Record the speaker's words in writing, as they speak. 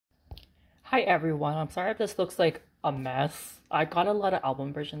Hi everyone, I'm sorry if this looks like a mess. I got a lot of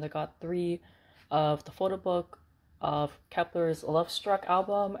album versions. I got 3 of the photo book of Kep1er's Love Struck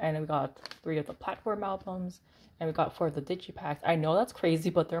album, and we got 3 of the platform albums, and we got 4 of the digipacks. I know that's crazy,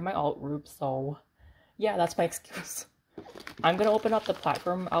 but they're my alt group, so yeah, that's my excuse. I'm gonna open up the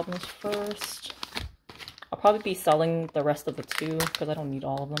platform albums first. I'll probably be selling the rest of the 2 because I don't need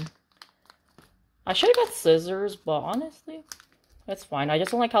all of them. I should have got scissors, but honestly, that's fine. I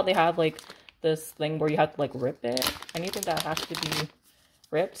just don't like how they have like this thing where you have to like rip it. Anything that has to be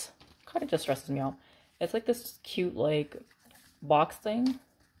ripped kind of just stresses me out. It's like this cute like box thing.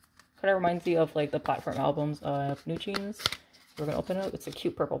 Kind of reminds me of like the platform albums of New Jeans. We're gonna open it. It's a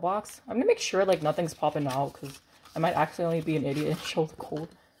cute purple box. I'm gonna make sure like nothing's popping out because I might accidentally be an idiot and show the code.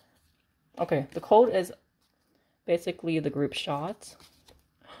 Okay, the code is basically the group shot.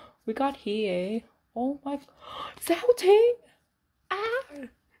 We got Hiei. Oh my, Zhao. Ah,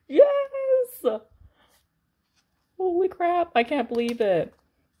 yes! Holy crap, I can't believe it.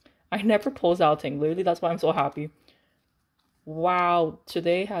 I never pulled Zhao. Literally, that's why I'm so happy. Wow,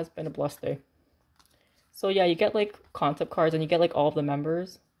 today has been a blessed day. So yeah, you get like concept cards and you get like all of the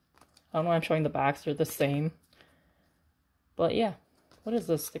members. I don't know why I'm showing the backs, they're the same. But yeah, what is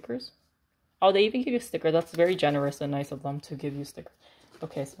this, stickers? Oh, they even give you a sticker. That's very generous and nice of them to give you stickers.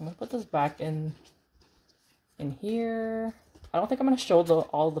 Okay, so I'm gonna put this back in here. I don't think I'm gonna show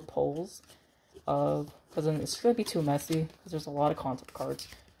all the polls of because then it's gonna be too messy because there's a lot of concept cards.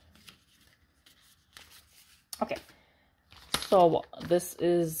 Okay, so this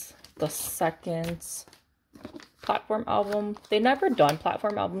is the second platform album. They never done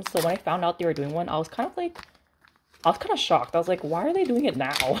platform albums, so when I found out they were doing one, I was kind of shocked. I was like, why are they doing it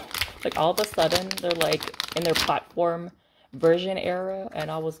now? Like all of a sudden they're like in their platform version era,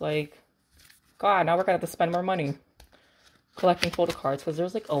 and I was like, God, now we're gonna have to spend more money collecting photo cards because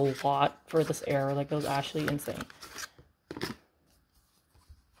there's like a lot for this era. Like it was actually insane.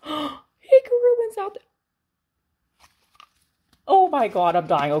 Hikaruin's out there. Oh my God, I'm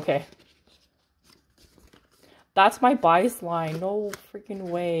dying. Okay, that's my bias line. No freaking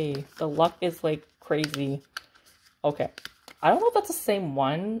way. The luck is like crazy. Okay, I don't know if that's the same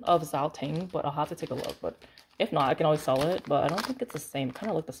one of Zhao Ting, but I'll have to take a look. But if not, I can always sell it. But I don't think it's the same. Kind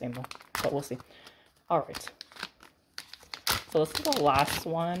of look the same though. But we'll see. All right. So this is the last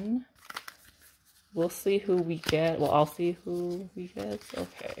one. We'll see who we get. Well, I'll see who we get.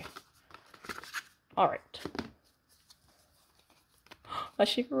 Okay. All right.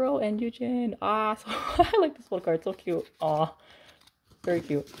 Ashikuro and Yujin. Ah, so I like this photo card. So cute. Aw. Very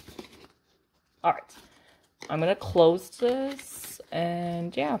cute. All right. I'm gonna close this,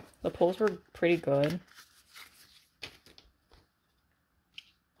 and yeah, the polls were pretty good.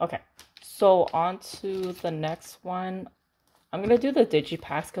 Okay, so on to the next one. I'm gonna do the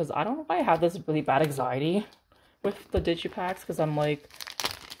digipacks because I don't know if I have this really bad anxiety with the digipacks because I'm like,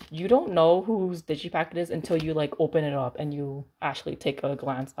 you don't know whose digipack it is until you like open it up and you actually take a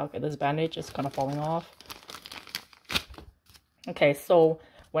glance. Okay, this bandage is kind of falling off. Okay, so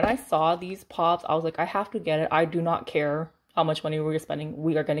when I saw these pops, I was like, I have to get it. I do not care how much money we're spending.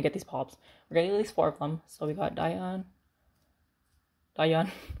 We are going to get these pops. We're going to get at least 4 of them. So we got Daeyeon. I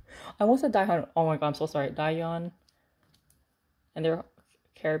almost said Daeyeon. Oh my God, I'm so sorry. Daeyeon. And their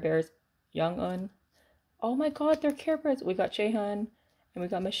Care Bears. Young-un. Oh my God, they're Care Bears. We got Jaehyun. And we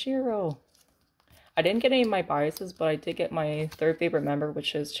got Mashiro. I didn't get any of my biases, but I did get my 3rd favorite member,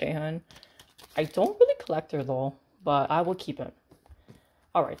 which is Jaehyun. I don't really collect her though, but I will keep it.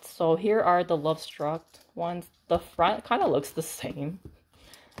 Alright, so here are the Love Struck ones. The front kind of looks the same.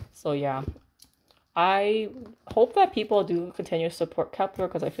 So yeah. I hope that people do continue to support Kep1er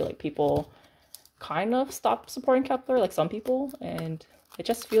because I feel like people kind of stopped supporting Kep1er, like some people. And it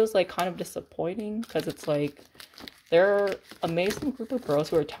just feels like kind of disappointing because it's like they're an amazing group of girls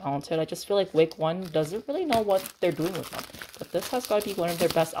who are talented. I just feel like Week 1 doesn't really know what they're doing with them. But this has got to be one of their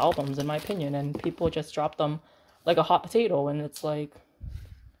best albums in my opinion. And people just drop them like a hot potato and it's like,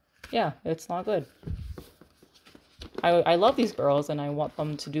 yeah, it's not good. I love these girls and I want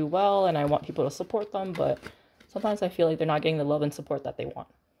them to do well and I want people to support them, but sometimes I feel like they're not getting the love and support that they want.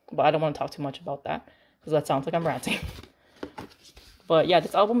 But I don't want to talk too much about that because that sounds like I'm ranting. But yeah,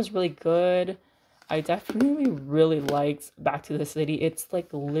 this album is really good. I definitely really liked Back to the City. It's like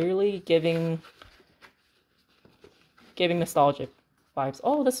literally giving nostalgic vibes.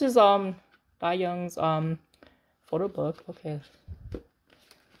 Oh, this is Daeyoung's photo book. Okay.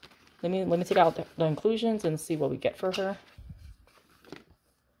 Let me take out the inclusions and see what we get for her.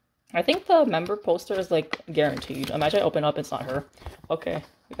 I think the member poster is like guaranteed. Imagine I open up, it's not her. Okay,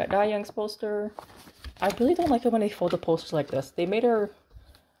 we got Daeyoung's poster. I really don't like it when they fold the posters like this. They made her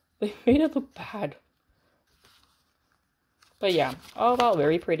They made it look bad. But yeah, all about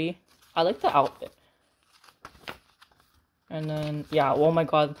very pretty. I like the outfit. And then, yeah, oh my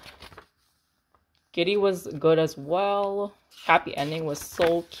god. Giddy was good as well. Happy Ending was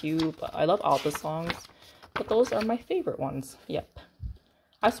so cute. But I love all the songs. But those are my favorite ones. Yep.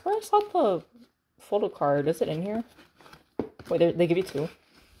 I swear I saw the photo card. Is it in here? Wait, they give you 2.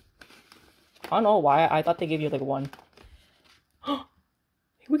 I don't know why. I thought they gave you like 1.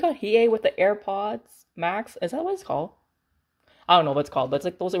 We got Hiei with the AirPods Max. Is that what it's called? I don't know what it's called, but it's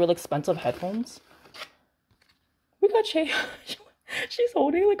like those are really expensive headphones. We got Che. She's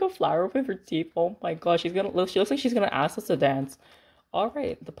holding like a flower with her teeth. Oh my god, she looks like she's gonna ask us to dance.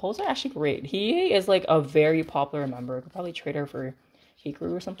 Alright, the poses are actually great. Hiei is like a very popular member. I could probably trade her for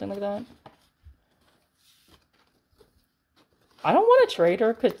Hikaru or something like that. I don't want to trade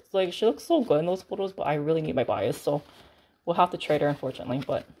her because like she looks so good in those photos, but I really need my bias, so we'll have to trade her unfortunately.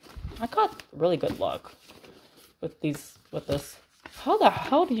 But I got really good luck with this. How the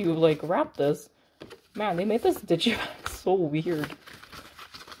hell do you like wrap this? Man, they made this digipack so weird.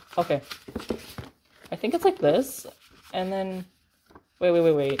 Okay. I think it's like this. And then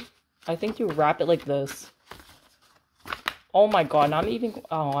wait. I think you wrap it like this. Oh my god, not even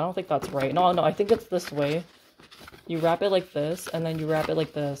I don't think that's right. No, I think it's this way. You wrap it like this, and then you wrap it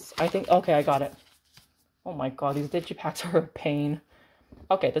like this. I think okay, I got it. Oh my god, these digipacks are a pain.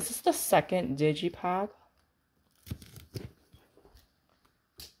 Okay, this is the second digipack.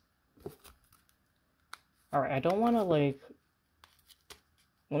 Alright, I don't want to, like...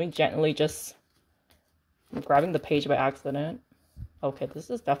 Let me gently just... I'm grabbing the page by accident. Okay, this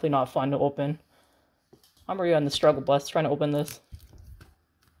is definitely not fun to open. I'm already on the struggle bus trying to open this.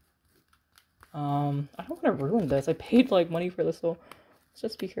 I don't want to ruin this. I paid, like, money for this, so... Let's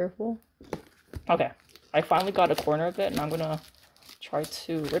just be careful. Okay, I finally got a corner of it, and I'm gonna try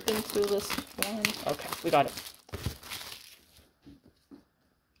to rip into this one. Okay, we got it.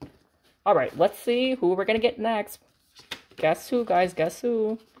 Alright, let's see who we're gonna get next. Guess who, guys? Guess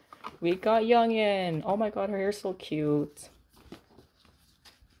who? We got Youngin. Oh my god, her hair's so cute.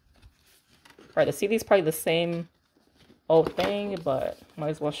 Alright, the CD's probably the same old thing, but might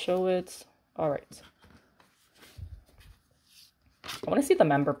as well show it. Alright. I want to see the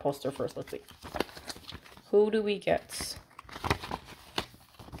member poster first. Let's see. Who do we get?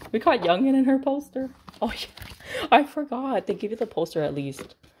 We got Youngin in her poster. Oh yeah, I forgot. They give you the poster at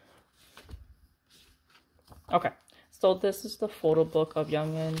least. Okay, so this is the photo book of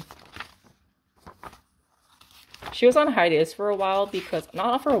Youngin. She was on hiatus for a while because,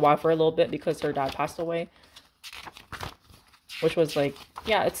 not for a while, for a little bit because her dad passed away. Which was like,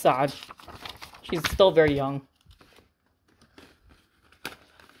 yeah, it's sad. She's still very young.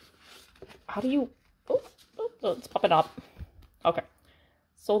 How do you, oh, it's popping up. Okay,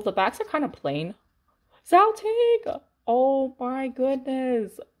 so the backs are kind of plain. Zaltig! Oh my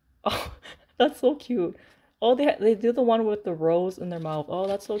goodness. Oh, that's so cute. Oh, they do the one with the rose in their mouth. Oh,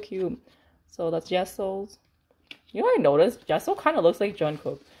 that's so cute. So that's Yeso's. You know what I noticed? Yeso kind of looks like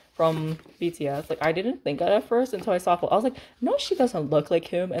Jungkook from BTS. Like, I didn't think that at first until I saw photos. I was like, no, she doesn't look like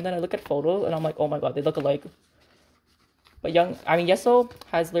him. And then I look at photos and I'm like, oh my god, they look alike. But Yeso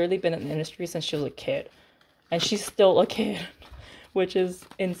has literally been in the industry since she was a kid. And she's still a kid, which is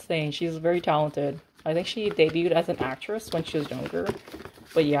insane. She's very talented. I think she debuted as an actress when she was younger.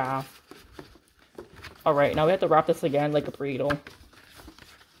 But yeah. Alright, now we have to wrap this again like a burrito.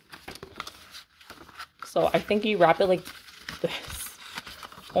 So I think you wrap it like this.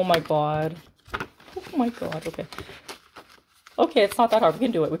 Oh my god. Oh my god, okay. Okay, it's not that hard. We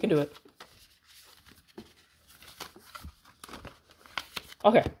can do it. We can do it.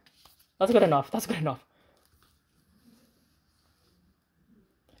 Okay. That's good enough. That's good enough.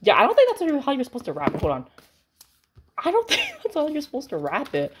 Yeah, I don't think that's how you're supposed to wrap it. Hold on. I don't think that's how you're supposed to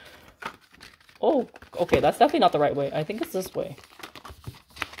wrap it. Oh, okay, that's definitely not the right way. I think it's this way.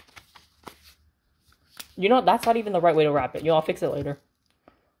 You know, that's not even the right way to wrap it. I'll fix it later.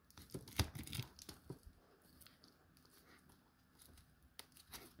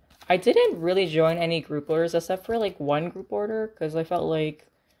 I didn't really join any group orders except for like one group order because I felt like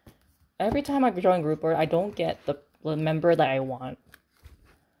every time I join group order, I don't get the member that I want.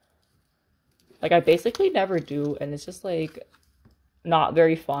 Like, I basically never do, and it's just like not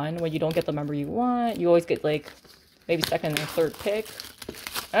very fun when you don't get the member you want. You always get like maybe second or third pick.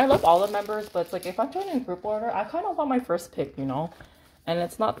 And I love all the members, but it's like if I'm joining group order, I kind of want my first pick, you know? And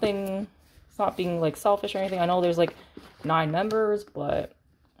it's not being like selfish or anything. I know there's like 9 members, but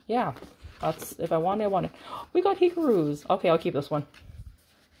yeah, that's if I want it, I want it. We got Hikaru's. Okay, I'll keep this one.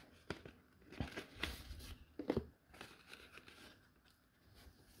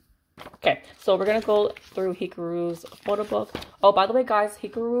 So we're gonna go through Hikaru's photo book. Oh, by the way, guys,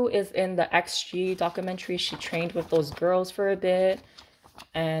 Hikaru is in the XG documentary. She trained with those girls for a bit.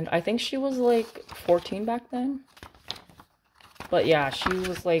 And I think she was like 14 back then. But yeah, she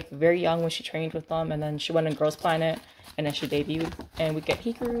was like very young when she trained with them. And then she went in Girls Planet. And then she debuted. And we get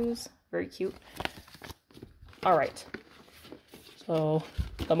Hikaru's. Very cute. Alright. So,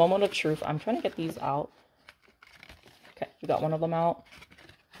 the moment of truth. I'm trying to get these out. Okay, we got one of them out.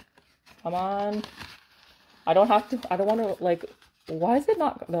 Come on. I don't want to, like, why is it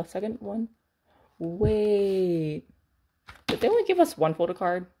not the second one? Wait. Did they only give us one photo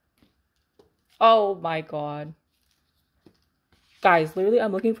card? Oh my god. Guys, literally,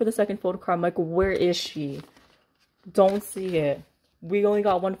 I'm looking for the second photo card. I'm like, where is she? Don't see it. We only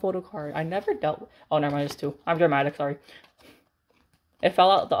got one photo card. I never dealt with... Oh, never mind, there's two. I'm dramatic, sorry. It fell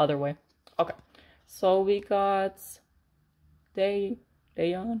out the other way. Okay. So we got...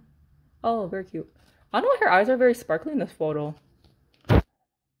 Daeyeon. Oh, very cute. I don't know, her eyes are very sparkly in this photo.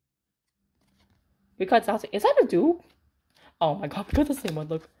 We got Zhaoting. Is that a dupe? Oh my god, we got the same one,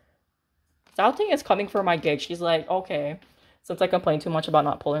 look. Zhaoting is coming for my gig. She's like, okay. Since I complained too much about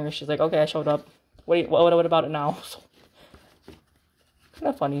not pulling her, she's like, okay, I showed up. What about it now? Kind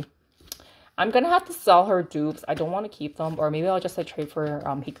of funny. I'm gonna have to sell her dupes. I don't want to keep them. Or maybe I'll just like trade for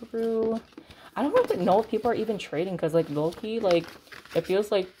Hikaru. I don't really know if people are even trading. Because like low-key, like it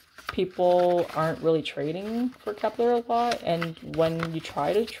feels like people aren't really trading for Kep1er a lot, and when you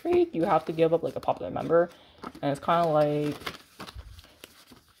try to trade you have to give up like a popular member, and it's kind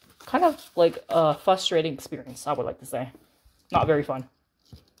of like a frustrating experience, I would like to say. Not very fun.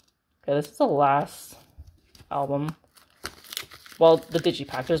 Okay, this is the last album. Well, the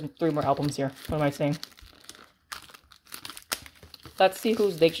digipack. There's 3 more albums here. What am I saying? Let's see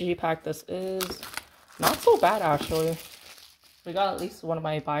whose digipack this is. Not so bad actually. We got at least one of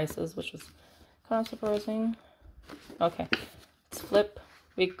my biases, which was kind of surprising. Okay, let's flip.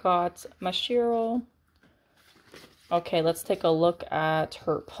 We got Mashiro. Okay, let's take a look at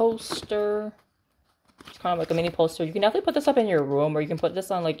her poster. It's kind of like a mini poster. You can definitely put this up in your room, or you can put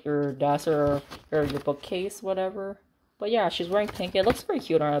this on like your desk or your bookcase, whatever. But yeah, she's wearing pink. It looks very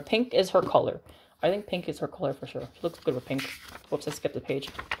cute on her. Pink is her color. I think pink is her color for sure. She looks good with pink. Whoops, I skipped the page.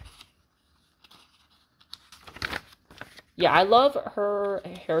 Yeah, I love her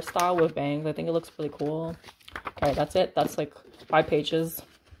hairstyle with bangs. I think it looks really cool. Okay, that's it. That's like 5 pages.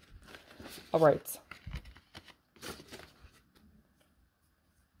 Alright.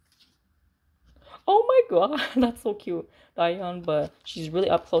 Oh my god, that's so cute. Daeyeon, but she's really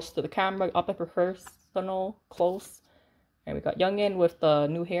up close to the camera, up at her personal, close. And we got Youngin with the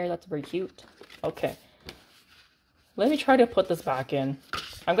new hair. That's very cute. Okay. Let me try to put this back in.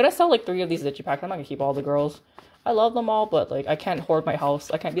 I'm gonna sell like 3 of these digipacks. I'm not gonna keep all the girls. I love them all, but like I can't hoard my house.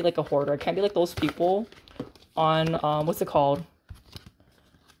 I can't be like a hoarder. I can't be like those people on what's it called?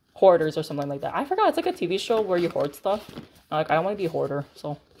 Hoarders or something like that. I forgot, it's like a TV show where you hoard stuff. Like I don't want to be a hoarder,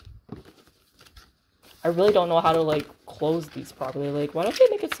 so I really don't know how to like close these properly. Like why don't they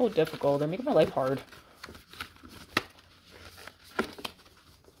make it so difficult? They're making my life hard.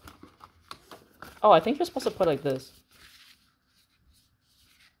 Oh, I think you're supposed to put like this.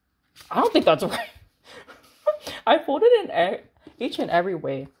 I don't think that's right. I folded in each and every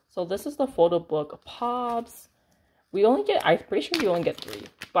way. So this is the photo book Pops. We only get, I'm pretty sure you only get 3.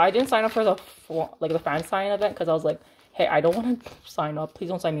 But I didn't sign up for the fan sign event because I was like, hey, I don't want to sign up. Please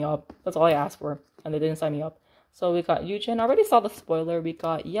don't sign me up. That's all I asked for. And they didn't sign me up. So we got Yujin. I already saw the spoiler. We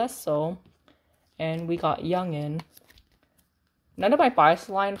got Yeso. And we got Youngin. None of my bias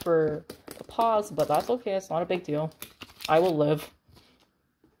line for the pause, but that's okay. It's not a big deal. I will live.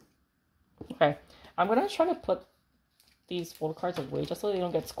 Okay. I'm going to try to put these photo cards away just so they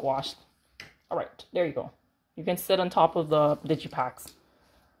don't get squashed. Alright, there you go. You can sit on top of the digipacks.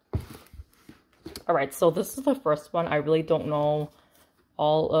 Alright, so this is the first one. I really don't know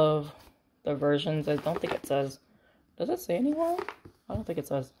all of the versions. I don't think it says. Does it say anywhere? I don't think it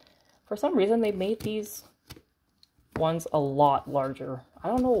says. For some reason, they made these ones a lot larger. I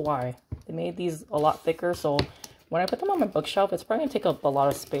don't know why. They made these a lot thicker, so when I put them on my bookshelf, it's probably going to take up a lot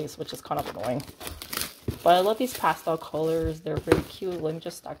of space, which is kind of annoying. But I love these pastel colors. They're very cute. Let me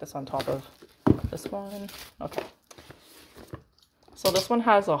just stack this on top of this one. Okay. So this one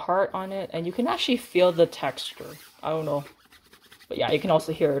has a heart on it, and you can actually feel the texture. I don't know. But yeah, you can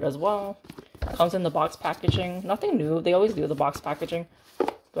also hear it as well. It comes in the box packaging. Nothing new. They always do the box packaging. Do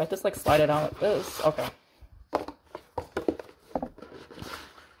I have to just like slide it out like this? Okay.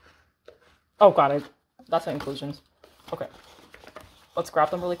 Oh, got it. That's the inclusions. Okay. Let's grab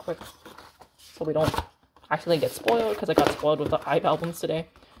them really quick so we don't actually get spoiled, because I got spoiled with the hype albums today.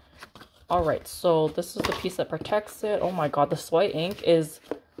 Alright, so this is the piece that protects it. Oh my god, this white ink is...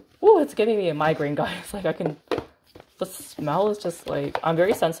 Ooh, it's giving me a migraine, guys. Like, I can... The smell is just like... I'm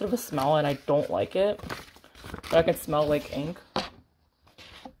very sensitive to smell and I don't like it. But I can smell like ink.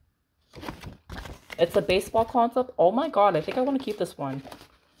 It's a baseball concept. Oh my god, I think I want to keep this one.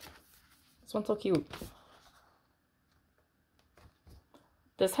 This one's so cute.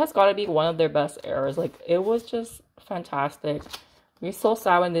 This has got to be one of their best eras. Like, it was just fantastic. We're so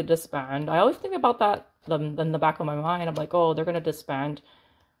sad when they disband. I always think about that in the back of my mind. I'm like, oh, they're gonna disband.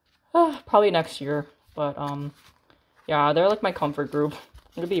 Probably next year. But, yeah, they're like my comfort group.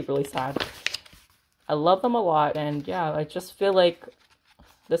 I'm gonna be really sad. I love them a lot. And, yeah, I just feel like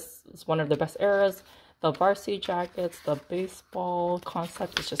this is one of their best eras. The varsity jackets, the baseball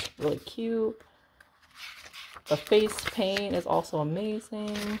concept is just really cute. The face paint is also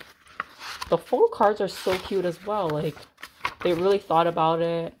amazing. The photo cards are so cute as well. Like, they really thought about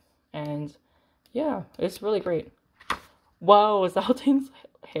it. And, yeah, it's really great. Wow, is that thing's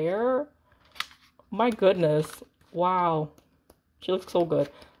hair? My goodness. Wow. She looks so good.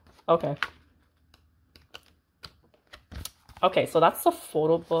 Okay. Okay, so that's the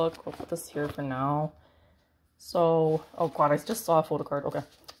photo book. I'll put this here for now. So, oh god, I just saw a photo card. Okay.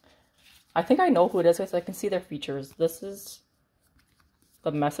 I think I know who it is because I can see their features. This is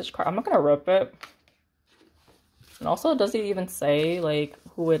the message card. I'm not going to rip it. And also, does it even say, like,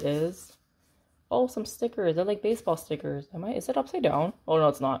 who it is? Oh, some stickers. They're like baseball stickers. Is it upside down? Oh, no,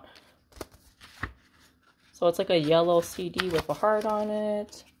 it's not. So it's like a yellow CD with a heart on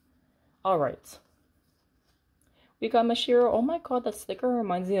it. Alright. We got Mashiro. Oh my god, that sticker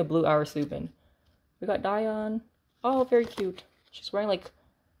reminds me of Blue Arasubin. We got Dion. Oh, very cute. She's wearing like...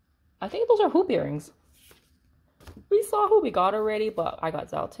 I think those are hoop earrings. We saw who we got already, but I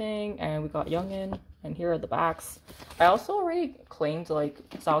got Zhao Ting and we got Youngin. And here are the backs. I also already claimed like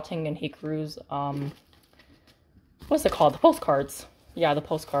Zhao Ting and Hikaru's, what's it called? The postcards. Yeah, the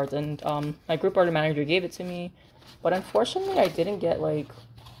postcards. And my group order manager gave it to me. But unfortunately, I didn't get like,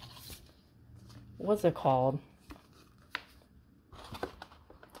 what's it called?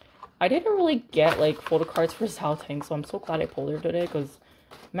 I didn't really get like photo cards for Zhao Ting, so I'm so glad I pulled her today because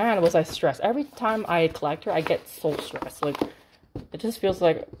man, was I stressed. Every time I collect her, I get so stressed. Like, it just feels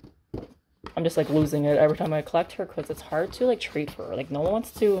like I'm just, like, losing it every time I collect her because it's hard to, like, trade for her. Like, no one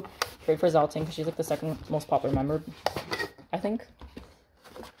wants to trade for Zhao Ting because she's, like, the second most popular member, I think.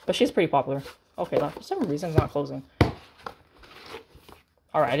 But she's pretty popular. Okay, that for some reason it's not closing.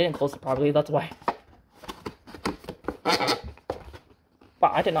 Alright, I didn't close it properly. That's why.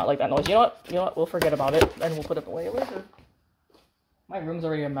 Wow, I did not like that noise. You know what? You know what? We'll forget about it and we'll put it away later. My room's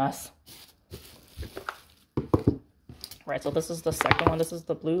already a mess. Right, so this is the second one. This is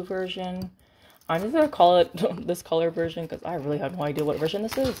the blue version. I'm just gonna call it this color version because I really have no idea what version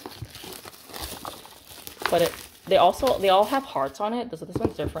this is. But they all have hearts on it. This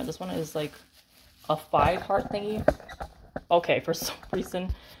one's different. This one is like a 5 heart thingy. Okay, for some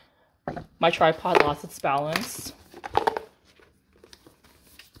reason my tripod lost its balance.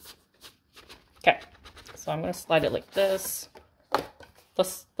 Okay, so I'm gonna slide it like this.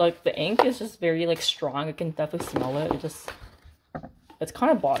 Like the ink is just very like strong. I can definitely smell it. It's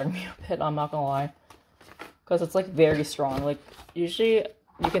kind of bothering me a bit, I'm not gonna lie, because it's like very strong. Like usually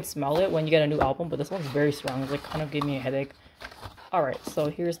you can smell it when you get a new album, but this one's very strong. It's like kind of gave me a headache. All right, so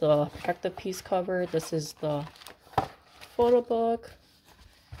here's the protective piece cover. This is the photo book.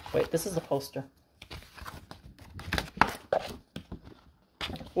 Wait, this is the poster.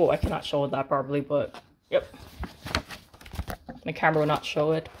 Oh, I cannot show that properly, but yep. My camera will not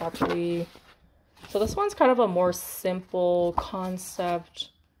show it properly. So this one's kind of a more simple concept.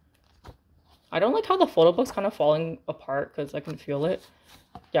 I don't like how the photo book's kind of falling apart because I can feel it.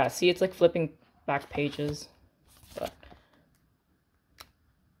 Yeah, see, it's like flipping back pages. But...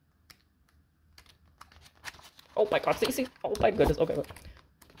 oh my god, see, oh my goodness, okay.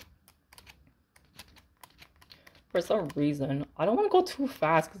 For some reason, I don't want to go too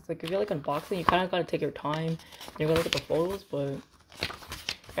fast because like if you're like unboxing, you kind of gotta take your time. You're gonna look at the photos, but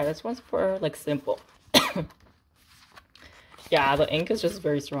yeah, this one's for like simple. Yeah, the ink is just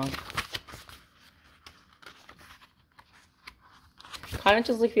very strong. Kind of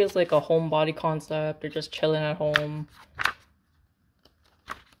just like feels like a homebody concept. You're just chilling at home.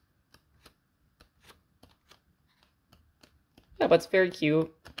 Yeah, but it's very cute.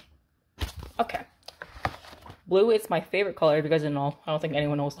 Okay. Blue is my favorite color, if you guys didn't know. I don't think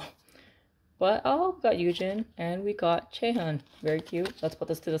anyone knows. But, oh, we got Yujin, and we got Chaehyun. Very cute. Let's put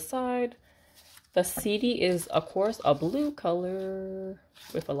this to the side. The CD is, of course, a blue color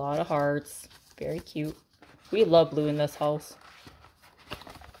with a lot of hearts. Very cute. We love blue in this house.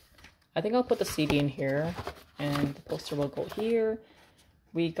 I think I'll put the CD in here, and the poster will go here.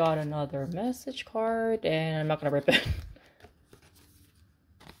 We got another message card, and I'm not gonna rip it.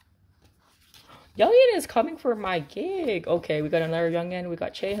 Youngin is coming for my gig. Okay, we got another Youngin. We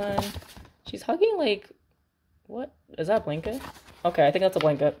got Chaehyun. She's hugging like, what? Is that a blanket? Okay, I think that's a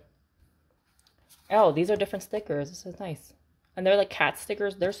blanket. Oh, these are different stickers. This is nice. And they're like cat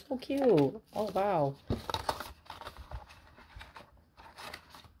stickers. They're so cute. Oh, wow.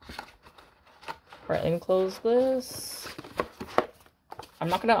 Alright, let me close this. I'm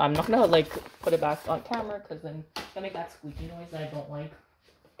not gonna like put it back on camera because then it's gonna make that squeaky noise that I don't like.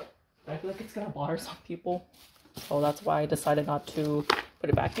 But I feel like it's gonna bother some people. So that's why I decided not to put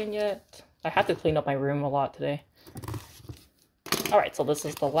it back in yet. I have to clean up my room a lot today. Alright, so this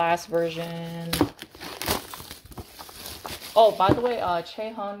is the last version. Oh, by the way,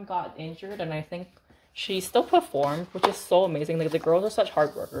 Chaehyun got injured and I think she still performed, which is so amazing. Like, the girls are such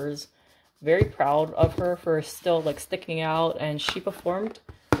hard workers. Very proud of her for still like sticking out, and she performed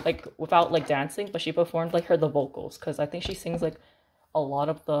like without like dancing, but she performed like the vocals, because I think she sings like a lot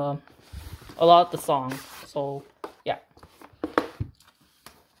of the song. So yeah,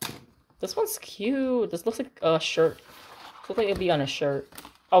 this one's cute. This looks like a shirt. Looks like it'd be on a shirt.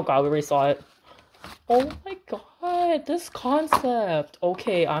 Oh god, we already saw it. Oh my god, this concept.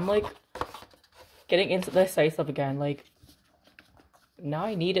 Okay, I'm like getting into this stuff again. Like, now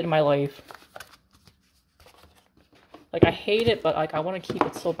I need it in my life. Like, I hate it, but like I want to keep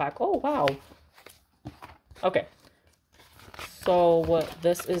it so back. Oh wow. Okay. So what?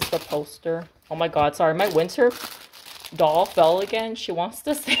 This is the poster. Oh my god, sorry, my winter doll fell again. She wants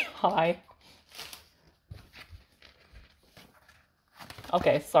to say hi.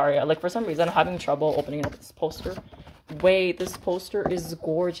 Okay, sorry. Like, for some reason, I'm having trouble opening up this poster. Wait, this poster is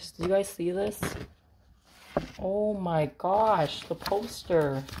gorgeous. Do you guys see this? Oh my gosh, the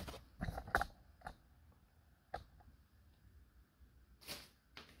poster.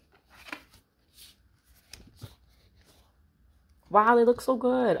 Wow, they look so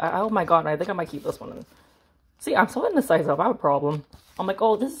good. Oh my god, I think I might keep this one. See, I'm so indecisive. I have a problem. I'm like,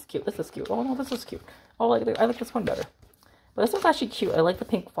 oh, this is cute. This is cute. Oh no, this is cute. Oh, I like this one better. But this one's actually cute. I like the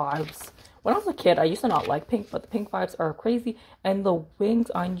pink vibes. When I was a kid, I used to not like pink, but the pink vibes are crazy. And the wings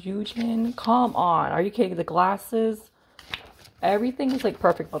on Yujin, come on. Are you kidding? The glasses. Everything is like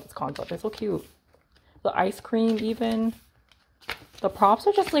perfect about this concept. They're so cute. The ice cream even. The props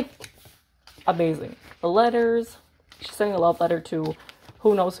are just like amazing. The letters. She's sending a love letter to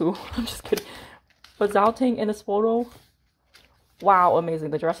who knows who. I'm just kidding. But Zhao Ting in this photo. Wow,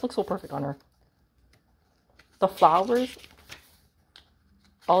 amazing. The dress looks so perfect on her. The flowers.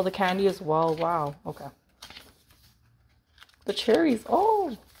 All the candy as well. Wow. Okay. The cherries.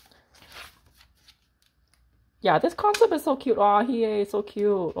 Oh. Yeah, this concept is so cute. Aw, he is so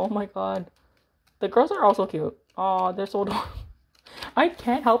cute. Oh my god. The girls are also cute. Aw, they're so adorable. I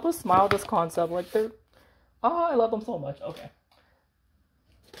can't help but smile at this concept. Like, they're... Oh, I love them so much. Okay.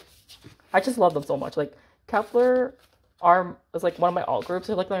 I just love them so much. Like, Kep1er is like one of my alt groups.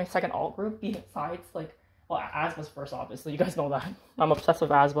 They're like my second alt group besides like, well, Asma's first, obviously. You guys know that. I'm obsessed with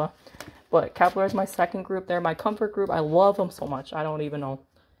Asma. But Kep1er is my second group. They're my comfort group. I love them so much. I don't even know.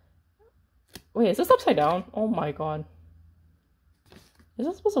 Wait, is this upside down? Oh my god. Is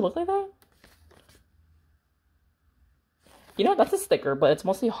this supposed to look like that? You know, that's a sticker, but it's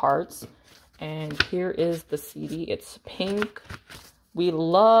mostly hearts. And here is the CD. It's pink. We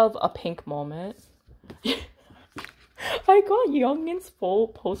love a pink moment. I got Youngin's full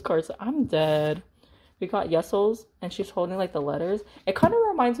postcards. I'm dead. We got Yeso's, and she's holding like the letters. It kind of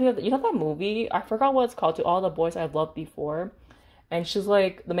reminds me of, you know that movie? I forgot what it's called, To All the Boys I've Loved Before. And she's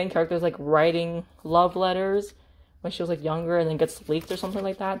like, the main character is like writing love letters when she was like younger and then gets leaked or something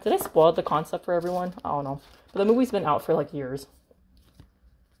like that. Did I spoil the concept for everyone? I don't know. But the movie's been out for like years.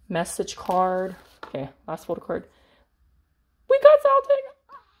 Message card. Okay, last photo card. We got something!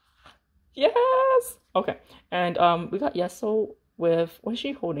 Yes! Okay, and we got Yeso with, what is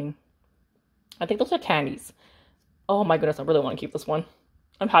she holding? I think those are candies. Oh my goodness, I really want to keep this one.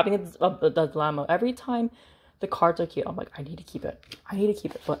 I'm having a dilemma. Every time the cards are cute, I'm like, I need to keep it. I need to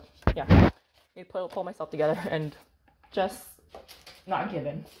keep it, but yeah. I need to pull myself together and just not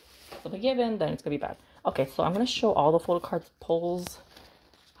given. So if I give in, then it's gonna be bad. Okay, so I'm gonna show all the photo cards pulls.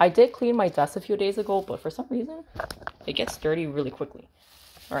 I did clean my desk a few days ago, but for some reason, it gets dirty really quickly.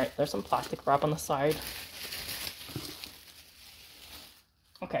 Alright, there's some plastic wrap on the side.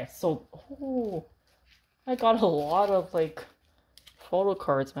 Okay, so, oh, I got a lot of, like, photo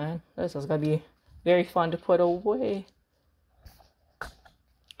cards, man. This is gonna be very fun to put away.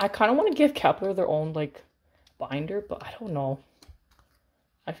 I kind of want to give Kep1er their own, like, binder, but I don't know.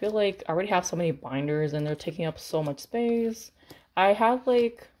 I feel like I already have so many binders and they're taking up so much space. I have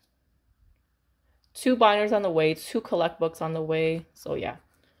like 2 binders on the way, 2 collect books on the way. So yeah,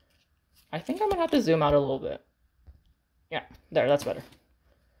 I think I'm gonna have to zoom out a little bit. Yeah, there, that's better.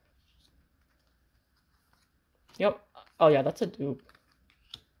 Yep. Oh yeah, that's a dupe.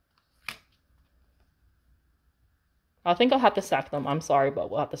 I think I'll have to stack them. I'm sorry, but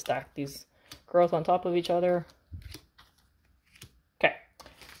we'll have to stack these girls on top of each other. Okay.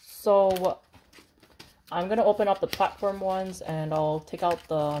 So I'm gonna open up the platform ones and I'll take out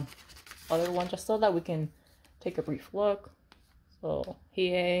the other one just so that we can take a brief look. So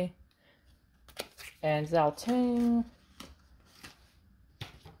Hiei and Zhao Ting.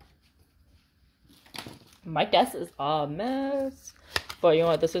 My desk is a mess, but you know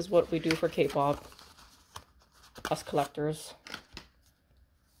what? This is what we do for K-pop. Us collectors.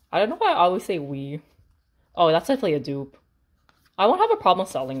 I don't know why I always say we. Oh, that's definitely a dupe. I won't have a problem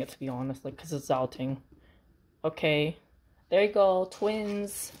selling it, to be honest, like, because it's Zhao Ting. Okay, there you go.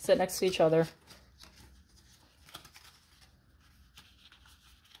 Twins sit next to each other.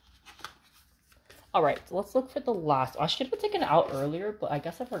 Alright, so let's look for the last. I should have taken it out earlier, but I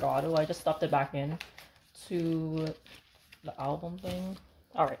guess I forgot to. I just stuffed it back in to the album thing.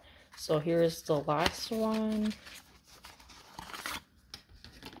 Alright, so here's the last one.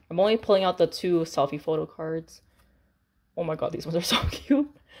 I'm only pulling out the 2 selfie photo cards. Oh my god, these ones are so cute.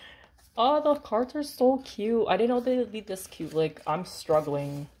 Oh, the cards are so cute. I didn't know they'd be this cute. Like, I'm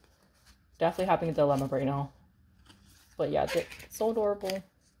struggling. Definitely having a dilemma right now. But yeah, they're so adorable.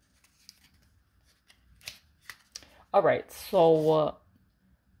 Alright, so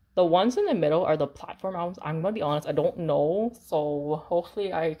the ones in the middle are the platform albums. I'm gonna be honest, I don't know. So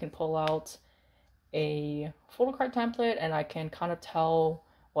hopefully I can pull out a photo card template and I can kind of tell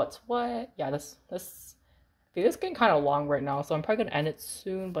what's what. Yeah, this video is getting kind of long right now, so I'm probably gonna end it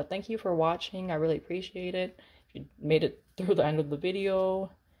soon. But thank you for watching. I really appreciate it. If you made it through the end of the video.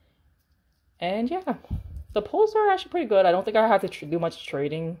 And yeah, the polls are actually pretty good. I don't think I have to do much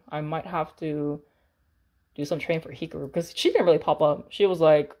trading. I might have to do some trading for Hikaru because she didn't really pop up. She was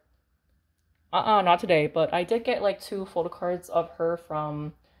like, not today. But I did get like 2 photo cards of her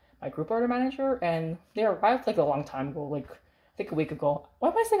from my group order manager, and they arrived like a long time ago, like I think a week ago. Why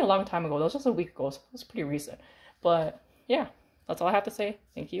am I saying a long time ago? That was just a week ago, so it was pretty recent. But yeah, that's all I have to say.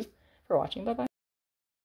 Thank you for watching. Bye bye.